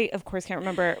 and now I of course can't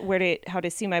remember how to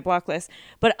see my block list,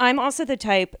 but I'm also the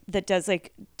type that does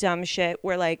like dumb shit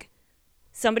where like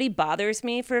somebody bothers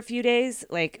me for a few days,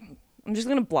 like I'm just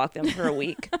gonna block them for a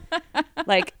week.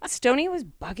 Like Stoney was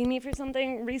bugging me for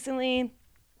something recently,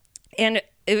 and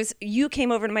it was, you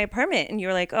came over to my apartment and you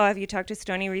were like, oh, have you talked to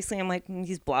Stoney recently? I'm like,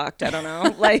 he's blocked. I don't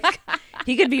know. Like,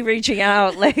 he could be reaching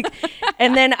out. Like,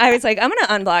 and then I was like, I'm going to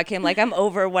unblock him. Like, I'm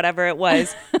over whatever it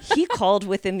was. He called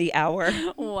within the hour.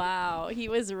 Wow. He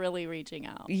was really reaching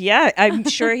out. Yeah, I'm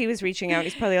sure he was reaching out.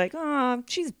 He's probably like, oh,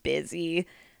 she's busy.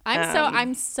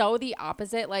 I'm so the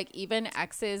opposite. Like, even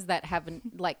exes that have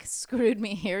like screwed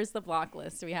me. Here's the block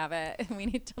list. We have it. We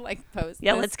need to like post.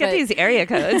 Yeah, this, let's get these area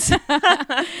codes.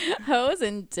 Hoes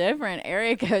in different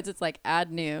area codes. It's like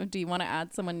add new. Do you want to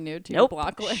add someone new to your Nope,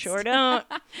 block list? sure don't.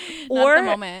 Not Or the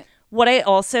moment. what I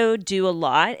also do a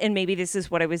lot, and maybe this is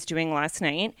what I was doing last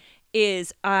night,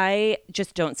 is I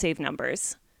just don't save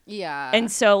numbers. Yeah.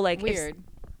 And so like weird.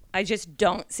 I just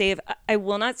don't save. I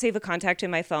will not save a contact in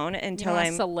my phone until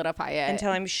I'm solidify it. Until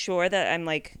I'm sure that I'm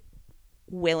like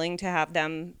willing to have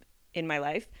them in my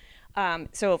life.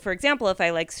 So for example, if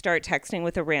I like start texting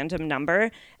with a random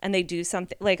number and they do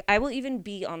something, like I will even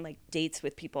be on like dates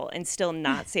with people and still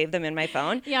not save them in my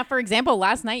phone. Yeah. For example,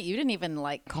 last night you didn't even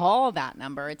like call that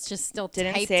number. It's just still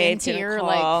typed into your call.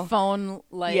 like phone,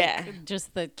 like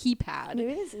just the keypad.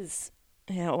 Maybe this is.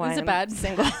 Yeah, why it's a I'm bad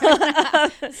single.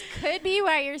 This could be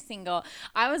why you're single.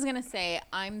 I was gonna say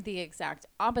I'm the exact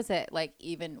opposite. Like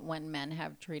even when men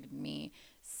have treated me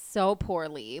so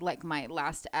poorly, like my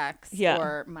last ex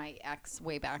or my ex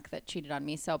way back that cheated on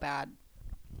me so bad,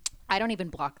 I don't even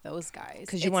block those guys.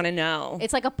 Because you want to know.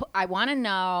 It's like I want to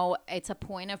know. It's a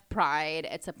point of pride.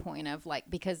 It's a point of like,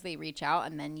 because they reach out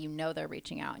and then they're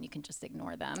reaching out and you can just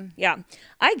ignore them. Yeah,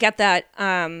 I get that.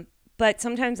 But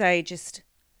sometimes I just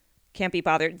can't be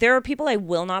bothered. There are people I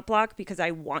will not block because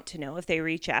I want to know if they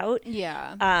reach out.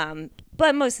 Yeah.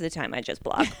 But most of the time I just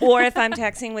block. Or if I'm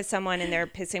texting with someone and they're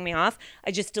pissing me off, I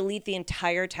just delete the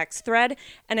entire text thread.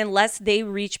 And unless they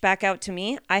reach back out to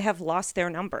me, I have lost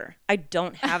their number. I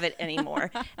don't have it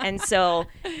anymore. And so,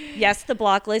 yes, the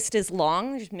block list is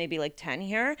long. There's maybe like 10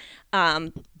 here.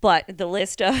 But the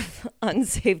list of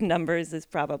unsaved numbers is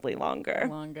probably longer.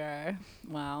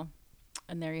 Wow.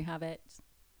 And there you have it.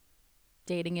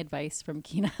 Dating advice from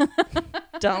Kina.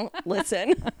 Don't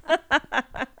listen.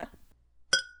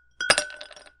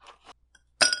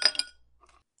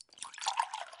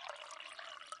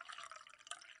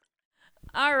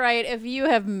 All right, if you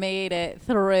have made it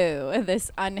through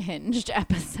this unhinged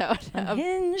episode of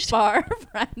Bar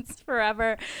Friends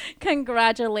Forever,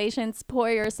 congratulations. Pour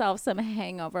yourself some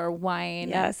hangover wine.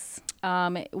 Yes.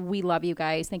 We love you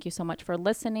guys. Thank you so much for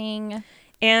listening.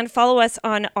 And follow us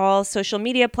on all social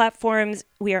media platforms.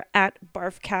 We are at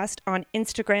BarfCast on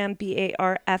Instagram,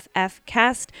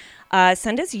 BARFFcast.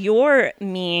 Send us your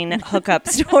mean hookup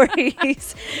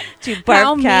stories to BarfCast.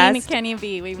 How mean can you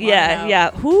be? We want to know.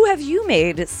 Yeah. Who have you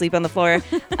made sleep on the floor?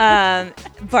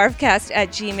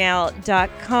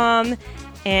 BarfCast@gmail.com.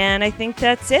 And I think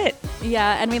that's it.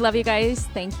 Yeah, and we love you guys.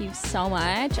 Thank you so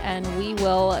much. And we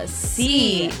will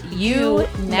see you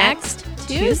next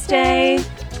Tuesday.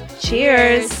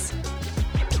 Cheers.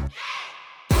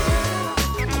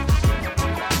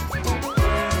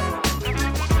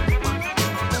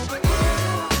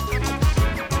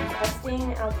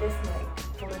 Testing out this mic.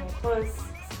 Holding it close,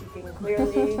 speaking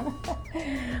clearly.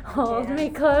 Hold me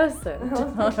closer.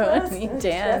 Hold me closer.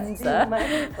 Dance. Testing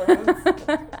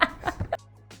microphones.